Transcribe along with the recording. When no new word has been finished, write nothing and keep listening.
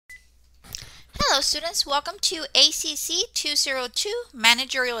Hello students, welcome to ACC 202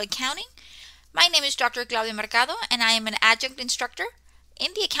 Managerial Accounting. My name is Dr. Claudia Mercado and I am an adjunct instructor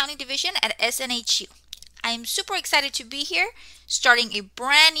in the accounting division at SNHU. I am super excited to be here starting a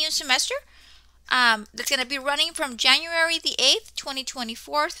brand new semester that's going to be running from January the 8th,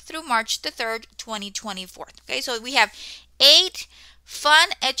 2024 through March the 3rd, 2024. Okay, so we have 8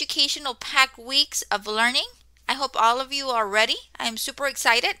 fun educational packed weeks of learning. I hope all of you are ready. I am super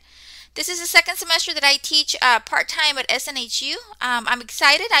excited. This is the second semester that I teach part-time at SNHU. I'm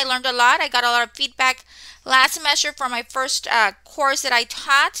excited. I learned a lot. I got a lot of feedback last semester for my first course that I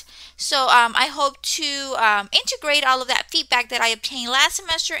taught. So I hope to integrate all of that feedback that I obtained last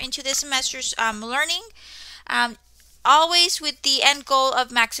semester into this semester's learning, always with the end goal of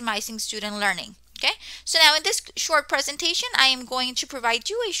maximizing student learning. Okay, so now in this short presentation, I am going to provide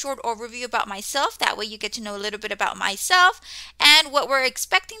you a short overview about myself. That way you get to know a little bit about myself and what we're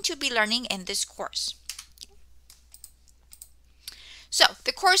expecting to be learning in this course. So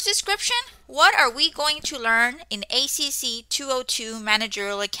the course description, what are we going to learn in ACC 202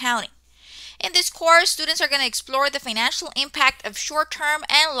 Managerial Accounting? In this course, students are going to explore the financial impact of short-term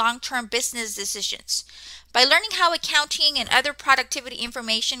and long-term business decisions. By learning how accounting and other productivity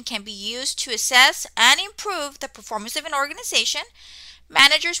information can be used to assess and improve the performance of an organization,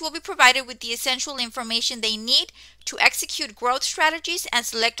 managers will be provided with the essential information they need to execute growth strategies and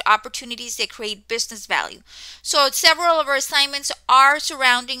select opportunities that create business value. So several of our assignments are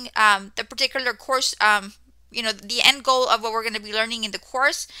surrounding the particular course, the end goal of what we're going to be learning in the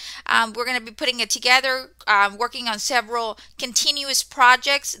course. We're going to be putting it together, working on several continuous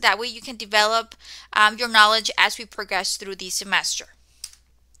projects. That way you can develop your knowledge as we progress through the semester.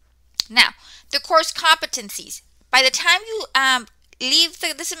 Now, the course competencies. By the time you leave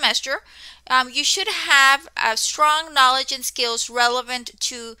the semester, you should have strong knowledge and skills relevant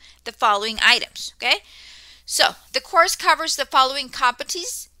to the following items. Okay, so the course covers the following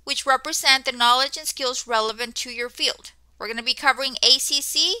competencies, which represent the knowledge and skills relevant to your field. We're going to be covering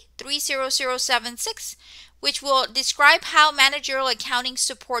ACC 30076, which will describe how managerial accounting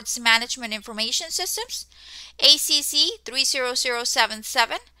supports management information systems. ACC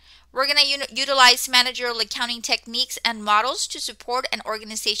 30077, we're going to utilize managerial accounting techniques and models to support an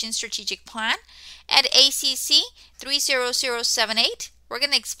organization's strategic plan. At ACC 30078, we're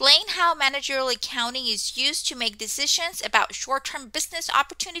going to explain how managerial accounting is used to make decisions about short-term business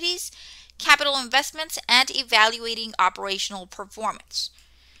opportunities, capital investments, and evaluating operational performance.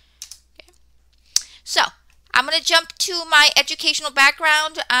 Okay. So I'm going to jump to my educational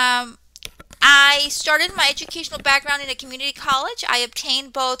background. I started my educational background in a community college. I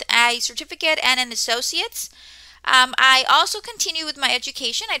obtained both a certificate and an associate's. I also continued with my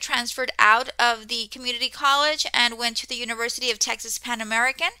education. I transferred out of the community college and went to the University of Texas Pan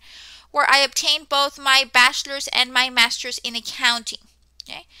American, where I obtained both my bachelor's and my master's in accounting.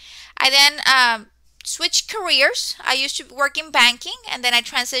 Okay. I then switched careers. I used to work in banking, and then I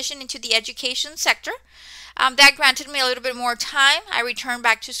transitioned into the education sector. That granted me a little bit more time. I returned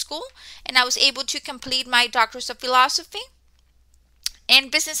back to school, and I was able to complete my doctorate of philosophy in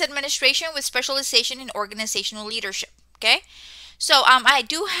business administration with specialization in organizational leadership. Okay, so I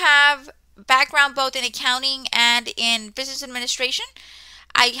do have background both in accounting and in business administration.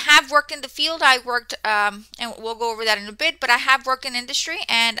 I have worked in the field. I worked, and we'll go over that in a bit, but I have worked in industry,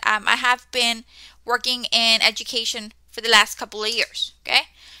 and I have been working in education for the last couple of years. Okay,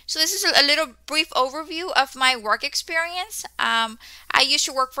 so this is a little brief overview of my work experience. I used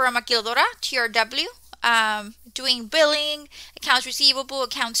to work for a maquiladora, TRW, doing billing, accounts receivable,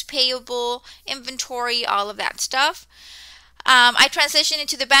 accounts payable, inventory, all of that stuff. I transitioned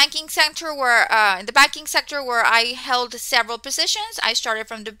into the banking sector where I held several positions. I started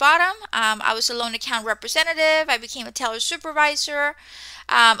from the bottom. I was a loan account representative. I became a teller supervisor,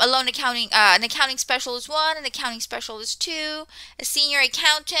 an accounting specialist 1, an accounting specialist 2, a senior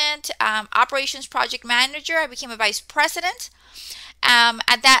accountant, operations project manager. I became a vice president.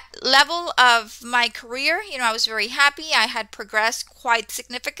 At that level of my career, I was very happy. I had progressed quite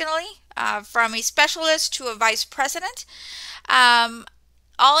significantly from a specialist to a vice president,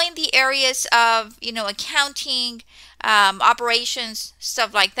 all in the areas of, accounting, operations,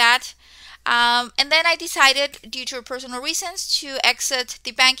 stuff like that. And then I decided, due to personal reasons, to exit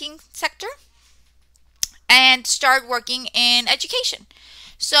the banking sector and start working in education.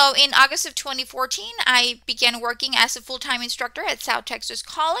 So in August of 2014, I began working as a full-time instructor at South Texas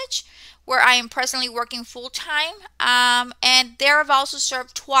College, where I am presently working full-time. And there I've also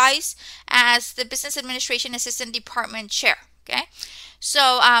served twice as the Business Administration Assistant Department Chair. Okay,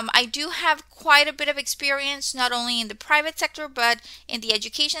 so I do have quite a bit of experience, not only in the private sector, but in the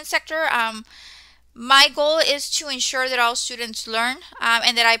education sector. My goal is to ensure that all students learn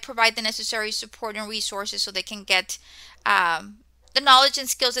and that I provide the necessary support and resources so they can get the knowledge and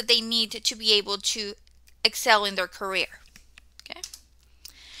skills that they need to be able to excel in their career. Okay.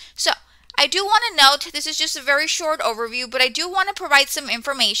 So I do want to note, this is just a very short overview, but I do want to provide some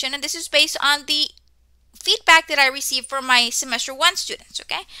information, and this is based on the feedback that I received from my semester 1 students.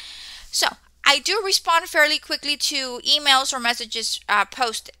 Okay. So I do respond fairly quickly to emails or messages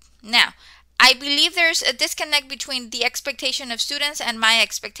posted. Now, I believe there's a disconnect between the expectation of students and my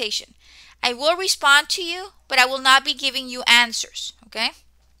expectation. I will respond to you, but I will not be giving you answers, okay?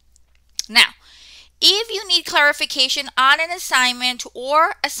 Now, if you need clarification on an assignment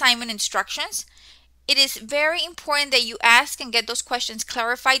or assignment instructions, it is very important that you ask and get those questions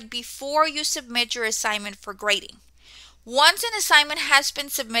clarified before you submit your assignment for grading. Once an assignment has been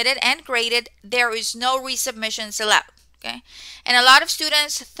submitted and graded, there is no resubmissions allowed. Okay, and a lot of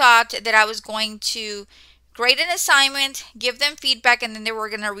students thought that I was going to grade an assignment, give them feedback, and then they were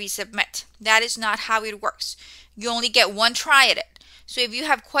going to resubmit. That is not how it works. You only get one try at it. So if you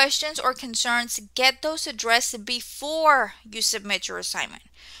have questions or concerns, get those addressed before you submit your assignment.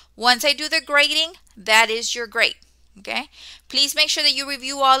 Once I do the grading, that is your grade. Okay, please make sure that you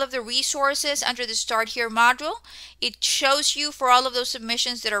review all of the resources under the Start Here module. It shows you for all of those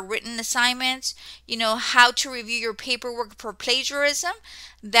submissions that are written assignments, how to review your paperwork for plagiarism.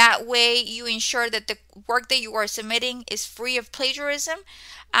 That way you ensure that the work that you are submitting is free of plagiarism,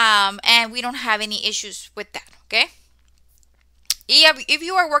 and we don't have any issues with that. Okay, if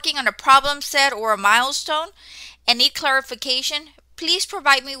you are working on a problem set or a milestone and need clarification, please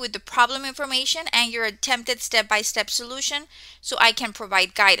provide me with the problem information and your attempted step-by-step solution so I can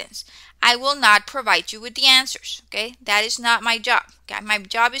provide guidance. I will not provide you with the answers, okay? That is not my job. Okay? My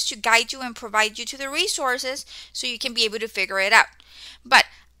job is to guide you and provide you to the resources so you can be able to figure it out. But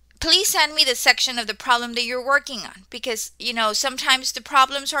please send me the section of the problem that you're working on because, sometimes the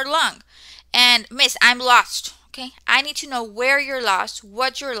problems are long. And, Miss, I'm lost. Okay, I need to know where you're lost,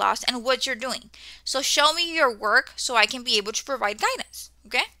 what you're lost, and what you're doing. So show me your work so I can be able to provide guidance.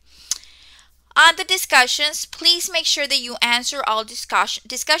 Okay. On the discussions, please make sure that you answer all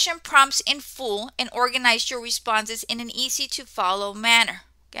discussion prompts in full and organize your responses in an easy to follow manner.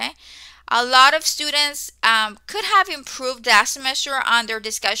 Okay. A lot of students could have improved last semester on their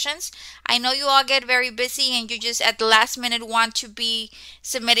discussions. I know you all get very busy and you just at the last minute want to be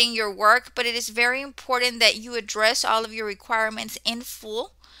submitting your work, but it is very important that you address all of your requirements in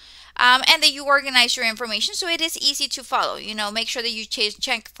full and that you organize your information so it is easy to follow. Make sure that you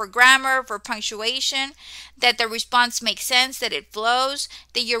check for grammar, for punctuation, that the response makes sense, that it flows,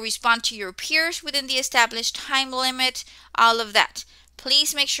 that you respond to your peers within the established time limit, all of that.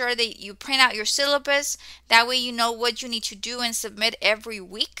 Please make sure that you print out your syllabus. That way you know what you need to do and submit every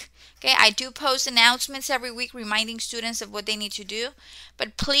week. Okay, I do post announcements every week reminding students of what they need to do.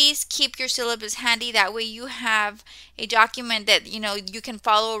 But please keep your syllabus handy. That way you have a document that, you can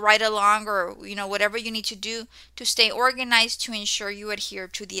follow right along or, whatever you need to do to stay organized to ensure you adhere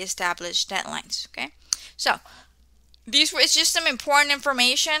to the established deadlines. Okay, so these is just some important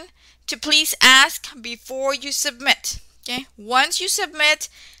information to please ask before you submit. Okay, once you submit,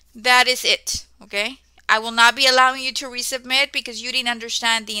 that is it. Okay, I will not be allowing you to resubmit because you didn't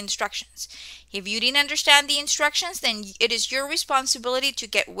understand the instructions. If you didn't understand the instructions, then it is your responsibility to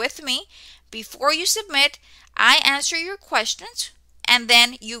get with me before you submit. I answer your questions and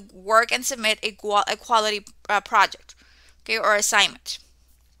then you work and submit a quality project, okay, or assignment.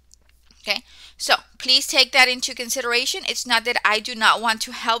 Okay, so please take that into consideration. It's not that I do not want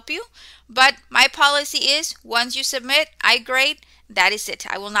to help you, but my policy is once you submit, I grade, that is it.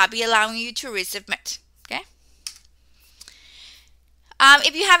 I will not be allowing you to resubmit. Okay.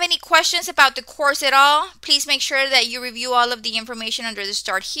 If you have any questions about the course at all, please make sure that you review all of the information under the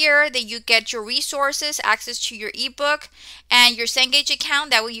Start Here, that you get your resources, access to your ebook, and your Cengage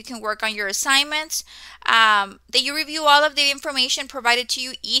account. That way you can work on your assignments. That you review all of the information provided to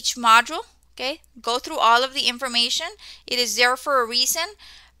you each module. Okay, go through all of the information. It is there for a reason.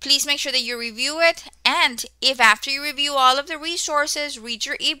 Please make sure that you review it, and if after you review all of the resources, read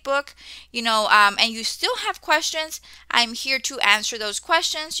your ebook, and you still have questions, I'm here to answer those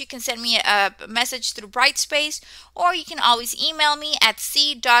questions. You can send me a message through Brightspace, or you can always email me at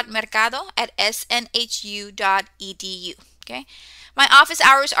c.mercado@snhu.edu. Okay. My office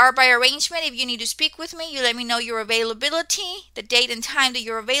hours are by arrangement. If you need to speak with me, you let me know your availability, the date and time that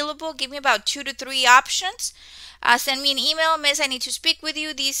you're available. Give me about 2 to 3 options. Send me an email, Miss, I need to speak with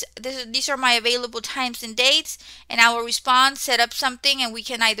you. These are my available times and dates, and I will respond, set up something, and we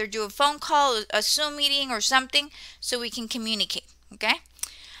can either do a phone call, a Zoom meeting, or something so we can communicate. Okay.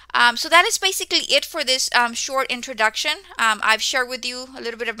 So that is basically it for this short introduction. I've shared with you a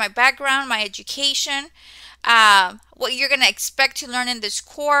little bit of my background, my education, what you're going to expect to learn in this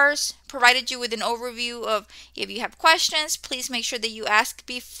course, provided you with an overview of if you have questions, please make sure that you ask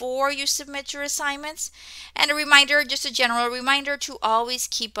before you submit your assignments. And a reminder, just a general reminder to always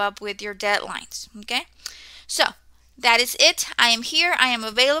keep up with your deadlines, okay? So that is it. I am here. I am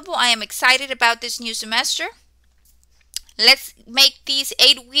available. I am excited about this new semester. Let's make these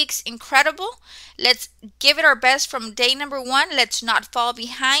 8 weeks incredible. Let's give it our best from day number 1. Let's not fall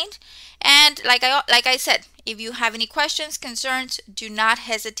behind. And like I said, if you have any questions, concerns, do not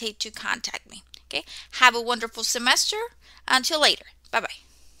hesitate to contact me. Okay? Have a wonderful semester. Until later. Bye-bye.